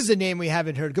Indiana? This is a name we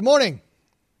haven't heard. Good morning.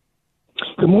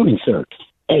 Good morning, sir.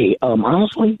 Hey,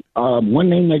 honestly, one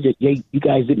name that you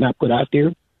guys did not put out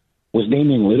there was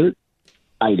Damian Lillard.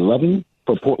 I love him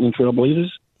for Portland Trail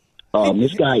Blazers.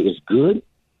 This guy is good.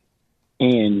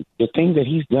 And the thing that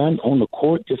he's done on the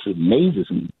court just amazes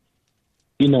me.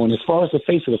 And as far as the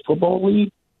face of the football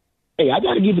league, hey, I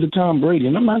got to give it to Tom Brady.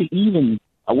 And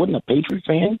I wasn't a Patriots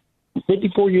fan. I'm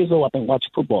 54 years old. I've been watching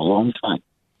football a long time.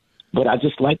 But I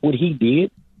just like what he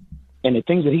did. And the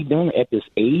things that he's done at this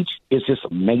age is just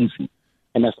amazing.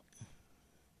 And that's.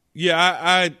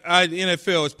 Yeah, I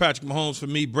NFL is Patrick Mahomes for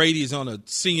me. Brady is on a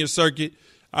senior circuit.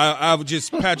 I would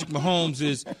just Patrick Mahomes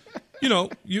is,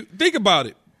 you think about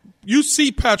it. You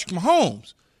see Patrick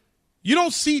Mahomes. You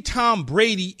don't see Tom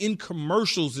Brady in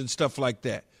commercials and stuff like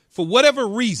that. For whatever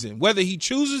reason, whether he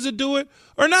chooses to do it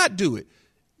or not do it,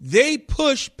 they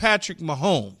push Patrick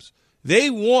Mahomes. They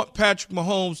want Patrick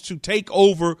Mahomes to take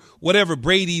over whatever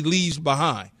Brady leaves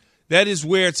behind. That is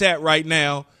where it's at right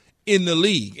now in the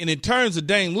league. And in terms of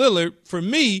Dame Lillard, for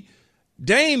me,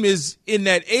 Dame is in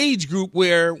that age group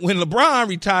where when LeBron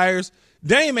retires,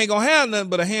 Dame ain't going to have nothing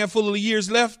but a handful of years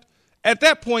left at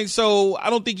that point. So I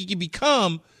don't think he can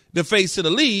become the face of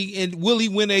the league. And will he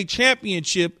win a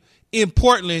championship in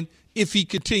Portland if he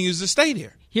continues to stay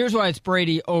there? Here's why it's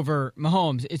Brady over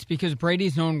Mahomes. It's because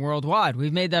Brady's known worldwide.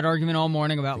 We've made that argument all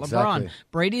morning about Exactly. LeBron.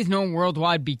 Brady's known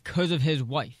worldwide because of his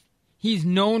wife. He's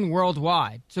known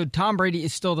worldwide. So Tom Brady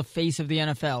is still the face of the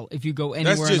NFL if you go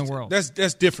anywhere in the world.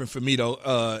 That's different for me,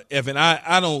 though, Evan.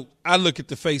 I look at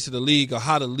the face of the league or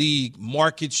how the league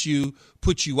markets you,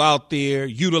 puts you out there,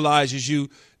 utilizes you.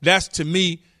 That's, to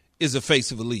me, is the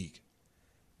face of a league.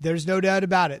 There's no doubt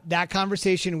about it. That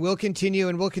conversation will continue,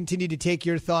 and we'll continue to take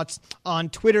your thoughts on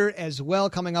Twitter as well.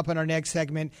 Coming up on our next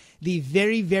segment, the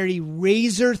very, very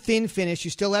razor-thin finish. You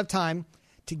still have time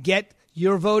to get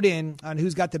your vote in on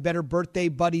who's got the better birthday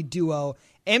buddy duo.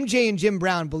 MJ and Jim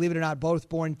Brown, believe it or not, both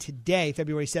born today,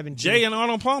 February 17th. Jay and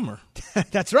Arnold Palmer.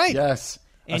 That's right. Yes.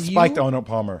 And I spiked Arnold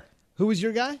Palmer. Who was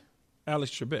your guy? Alex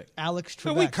Trebek. Alex Trebek.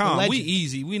 So we calm. We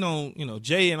easy. We don't,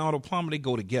 Jay and Arnold Palmer, they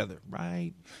go together,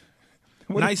 right?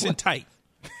 Nice and tight.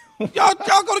 Y'all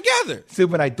go together.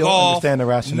 Zubin, I don't understand the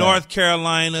rationale. North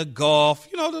Carolina, golf.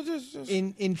 Just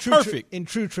in true perfect. In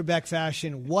true Trebek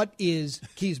fashion, what is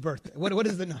Key's birthday? What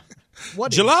is the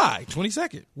July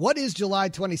 22nd. What is July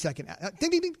 22nd? Ding,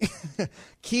 ding, ding.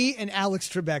 Key and Alex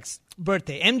Trebek's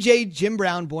birthday. MJ, Jim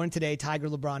Brown, born today. Tiger,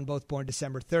 LeBron, both born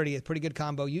December 30th. Pretty good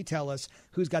combo. You tell us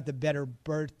who's got the better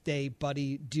birthday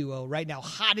buddy duo right now.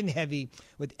 Hot and heavy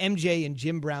with MJ and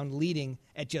Jim Brown leading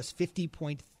at just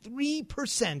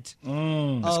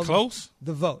 50.3% That's close.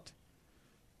 The vote.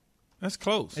 That's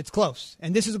close. It's close.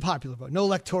 And this is a popular vote. No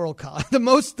electoral college. The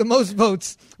most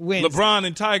votes wins. LeBron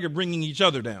and Tiger bringing each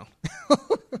other down.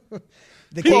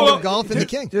 The king of golf and the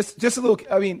king. Just a little.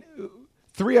 I mean,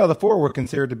 3 out of the 4 were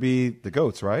considered to be the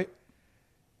GOATs, right?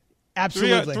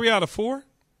 Absolutely. 3 out of 4?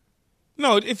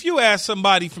 No, if you ask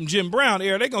somebody from Jim Brown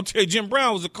era, they're going to tell you Jim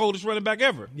Brown was the coldest running back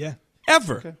ever. Yeah.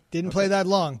 Ever. Okay. Didn't play that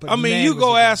long. But you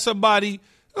go ask somebody,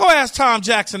 go ask Tom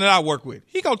Jackson that I work with.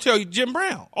 He going to tell you Jim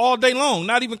Brown all day long,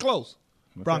 not even close.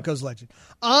 Okay. Broncos legend.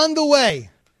 On the way,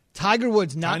 Tiger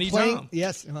Woods not Tiny playing. Tom.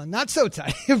 Yes, well, not so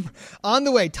tiny. On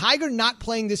the way, Tiger not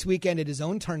playing this weekend at his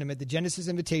own tournament, the Genesis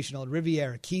Invitational at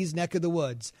Riviera, Keys neck of the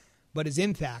woods, but his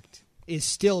impact is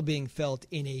still being felt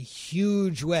in a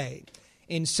huge way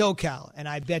in SoCal, and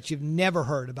I bet you've never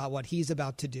heard about what he's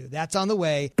about to do. That's on the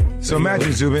way. So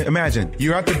imagine, Zubin,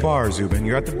 you're at the bar, Zubin.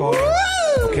 You're at the bar.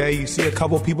 Okay, you see a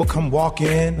couple people come walk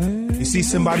in. You see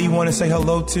somebody you want to say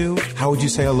hello to. How would you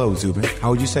say hello, Zubin? How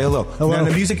would you say hello? Hello. Now,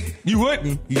 the music, you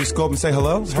wouldn't. You just go up and say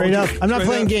hello? Straight up. I'm not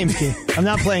playing games, Key. I'm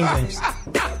not playing games.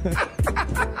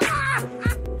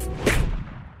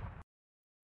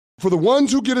 For the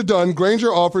ones who get it done,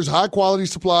 Grainger offers high-quality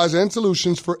supplies and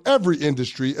solutions for every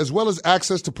industry, as well as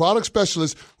access to product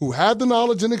specialists who have the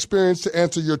knowledge and experience to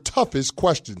answer your toughest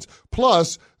questions.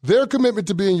 Plus, their commitment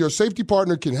to being your safety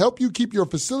partner can help you keep your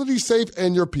facility safe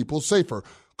and your people safer.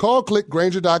 Call, click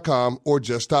Grainger.com, or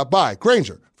just stop by.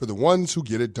 Grainger, for the ones who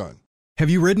get it done. Have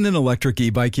you ridden an electric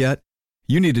e-bike yet?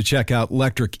 You need to check out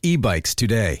Electric E-Bikes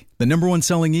today, the #1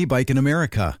 selling e-bike in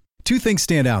America. 2 things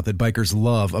stand out that bikers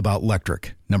love about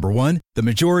Electric. Number 1, the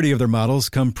majority of their models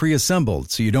come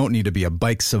pre-assembled, so you don't need to be a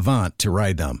bike savant to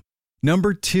ride them.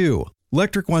 Number 2,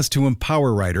 Electric wants to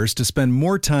empower riders to spend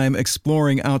more time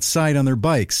exploring outside on their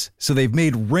bikes, so they've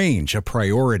made range a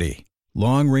priority.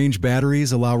 Long-range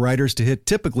batteries allow riders to hit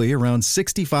typically around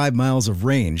 65 miles of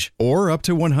range, or up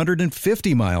to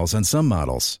 150 miles on some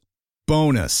models.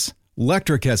 Bonus,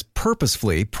 Electric has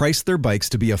purposefully priced their bikes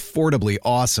to be affordably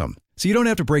awesome, so you don't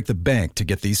have to break the bank to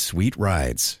get these sweet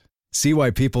rides. See why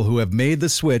people who have made the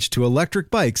switch to electric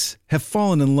bikes have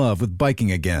fallen in love with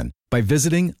biking again by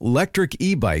visiting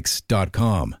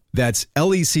electricebikes.com. That's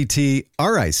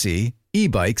LECTRIC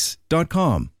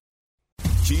ebikes.com.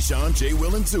 Keyshawn, J.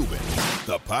 Will, and Zubin,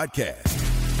 the podcast.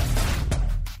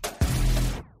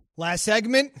 Last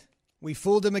segment, we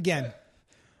fooled him again.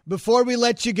 Before we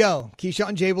let you go,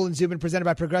 Keyshawn, J. Will, and Zubin, presented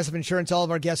by Progressive Insurance, all of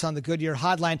our guests on the Goodyear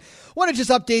Hotline. Want to just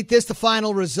update this. The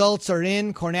final results are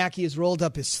in. Kornacki has rolled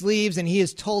up his sleeves, and he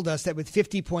has told us that with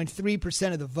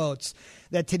 50.3% of the votes,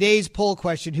 that today's poll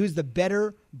question, who's the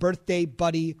better birthday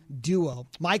buddy duo?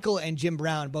 Michael and Jim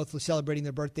Brown, both celebrating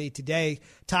their birthday today.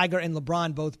 Tiger and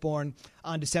LeBron, both born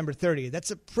on December 30th.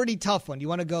 That's a pretty tough one. You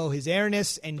want to go His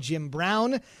Airness and Jim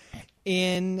Brown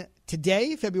in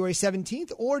today, February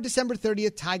 17th, or December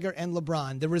 30th, Tiger and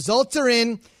LeBron. The results are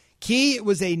in. Key, it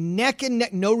was a neck and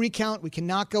neck, no recount. We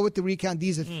cannot go with the recount.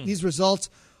 These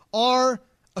results are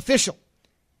official.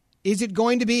 Is it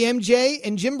going to be MJ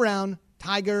and Jim Brown,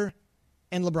 Tiger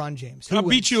and LeBron James? I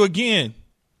beat you again.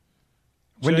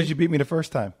 When did you beat me the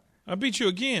first time? I beat you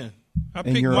again. I In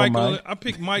picked your own Michael. mind? I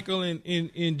picked Michael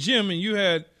and Jim, and you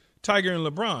had Tiger and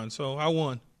LeBron, so I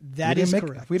won. That is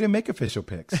correct. We didn't make official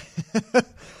picks.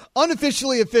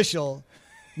 Unofficially official.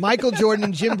 Michael Jordan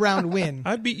and Jim Brown win.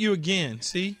 I beat you again.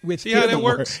 See See how that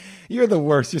works? You're the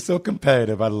worst. You're so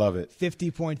competitive. I love it.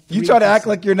 50.3%. You try to act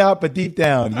like you're not, but deep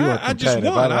down, you are competitive. I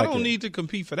just won. I don't it. need to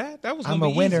compete for that. That was I'm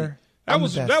gonna a be winner.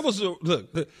 Easy. That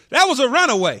was a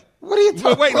runaway. What are you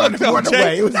talking about?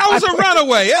 That was a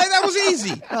runaway. That was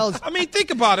easy. I mean, think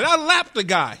about it. I lapped the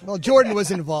guy. Well, Jordan was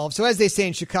involved. So as they say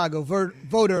in Chicago,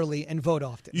 vote early and vote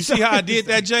often. You see how I did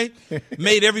that, Jay?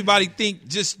 Made everybody think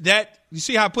just that. You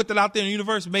see how I put that out there in the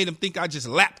universe? Made them think I just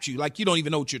lapped you, like you don't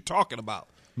even know what you're talking about.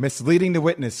 Misleading the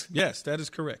witness. Yes, that is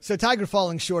correct. So Tiger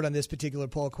falling short on this particular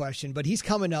poll question, but he's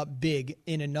coming up big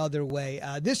in another way.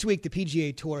 This week, the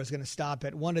PGA Tour is going to stop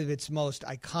at one of its most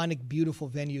iconic, beautiful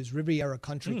venues, Riviera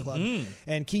Country Club.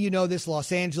 And Key, you know this,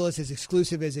 Los Angeles, as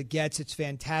exclusive as it gets. It's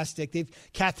fantastic.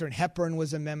 Katharine Hepburn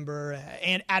was a member,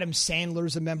 and Adam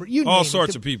Sandler's a member. All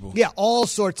sorts of people. Yeah, all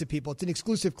sorts of people. It's an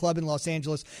exclusive club in Los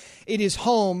Angeles. It is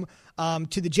home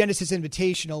to the Genesis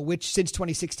Invitational, which since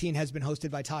 2016 has been hosted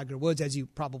by Tiger Woods, as you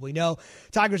probably know.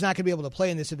 Tiger's not going to be able to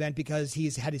play in this event because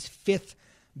he's had his 5th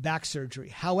back surgery.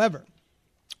 However,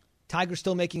 Tiger's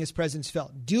still making his presence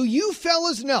felt. Do you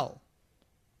fellas know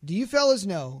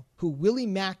who Willie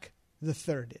Mack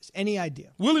III is? Any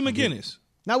idea? Willie McGinnis.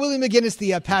 Not Willie McGinnis,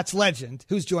 the Pats legend,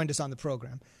 who's joined us on the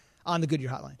program, on the Goodyear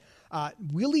Hotline.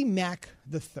 Willie Mack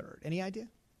III. Any idea?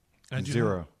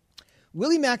 Zero.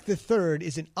 Willie Mack III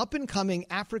is an up-and-coming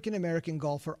African-American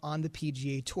golfer on the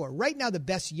PGA Tour. Right now, the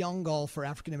best young golfer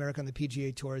African-American on the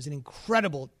PGA Tour is an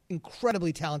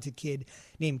incredibly talented kid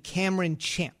named Cameron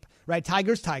Champ. Right?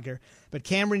 Tiger's Tiger, but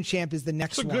Cameron Champ is the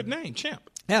next one. It's a good name, Champ.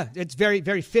 Yeah, it's very,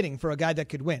 very fitting for a guy that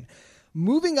could win.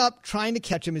 Moving up, trying to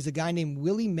catch him, is a guy named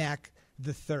Willie Mack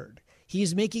III. He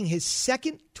is making his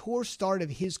 2nd tour start of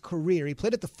his career. He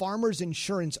played at the Farmers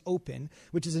Insurance Open,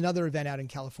 which is another event out in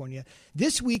California.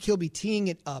 This week, he'll be teeing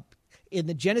it up in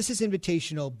the Genesis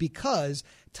Invitational because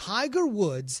Tiger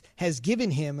Woods has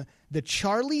given him the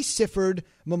Charlie Sifford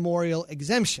Memorial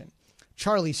Exemption.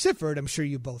 Charlie Sifford, I'm sure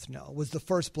you both know, was the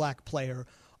first black player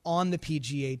on the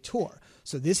PGA Tour.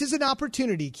 So this is an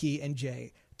opportunity, Key and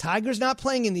Jay. Tiger's not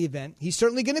playing in the event. He's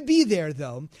certainly going to be there,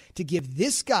 though, to give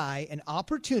this guy an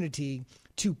opportunity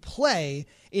to play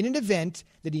in an event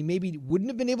that he maybe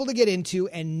wouldn't have been able to get into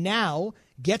and now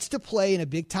gets to play in a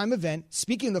big-time event.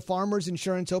 Speaking of the Farmers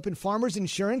Insurance Open, Farmers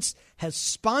Insurance has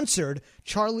sponsored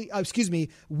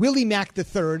Willie Mack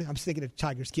III. I'm thinking of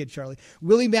Tiger's kid, Charlie.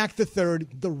 Willie Mack III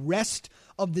the rest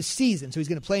of the season. So he's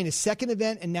going to play in his 2nd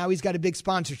event, and now he's got a big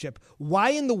sponsorship.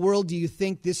 Why in the world do you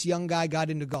think this young guy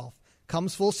got into golf?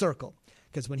 Comes full circle.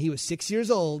 Because when he was 6 years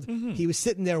old, he was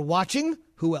sitting there watching,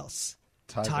 who else?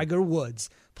 Tiger Woods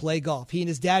play golf. He and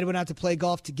his dad went out to play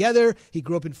golf together. He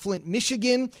grew up in Flint,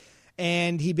 Michigan,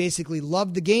 and he basically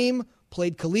loved the game,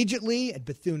 played collegiately at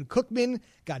Bethune-Cookman,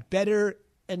 got better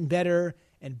and better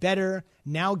and better,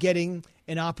 now getting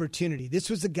an opportunity. This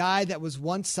was a guy that was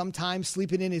once sometimes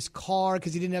sleeping in his car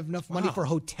because he didn't have enough money for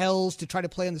hotels to try to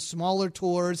play on the smaller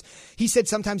tours. He said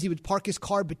sometimes he would park his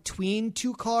car between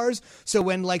 2 cars, so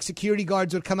when security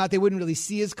guards would come out, they wouldn't really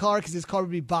see his car because his car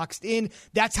would be boxed in.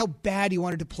 That's how bad he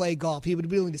wanted to play golf. He would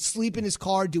be willing to sleep in his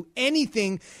car, do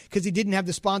anything because he didn't have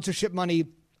the sponsorship money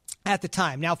at the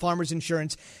time. Now Farmers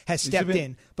Insurance has stepped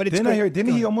in. But it's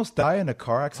didn't he almost die in a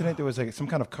car accident? There was some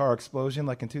kind of car explosion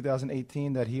in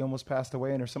 2018 that he almost passed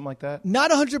away in or something like that?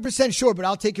 Not 100% sure, but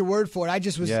I'll take your word for it.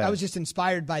 I was just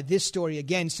inspired by this story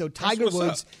again. So Tiger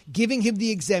Woods giving him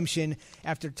the exemption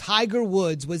after Tiger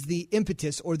Woods was the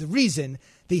impetus or the reason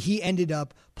that he ended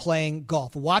up playing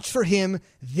golf. Watch for him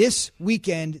this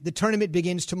weekend. The tournament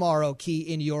begins tomorrow, Key,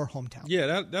 in your hometown.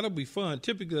 Yeah, that'll be fun.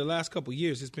 Typically, the last couple of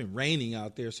years, it's been raining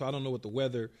out there, so I don't know what the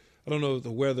weather. I don't know if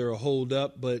the weather will hold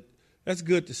up, but that's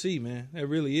good to see, man. It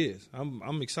really is.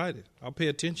 I'm excited. I'll pay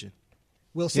attention.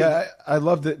 We'll see. Yeah, I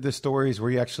love the stories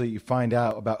where you find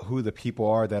out about who the people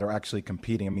are that are actually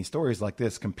competing. I mean, stories like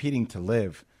this, competing to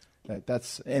live,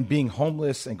 and being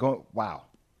homeless and going, wow.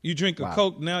 You drink a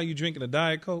Coke now, you drinking a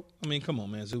Diet Coke? I mean, come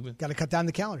on, man, Zubin. Got to cut down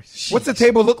the calories. Jeez. What's the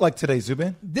table look like today,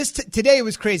 Zubin? Today it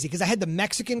was crazy because I had the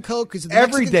Mexican Coke because the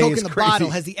Every Mexican day Coke is in the crazy. bottle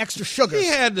has the extra sugar. He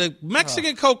had the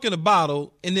Mexican Coke in a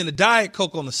bottle and then a Diet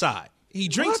Coke on the side. He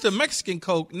drinks the Mexican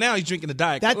Coke, now he's drinking the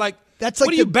Diet Coke. What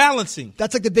are you balancing?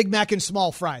 That's like the Big Mac and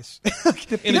small fries.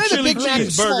 And a chili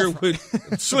cheeseburger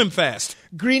with Slim Fast.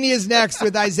 Greeny is next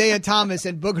with Isaiah Thomas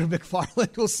and Booger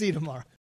McFarland. We'll see you tomorrow.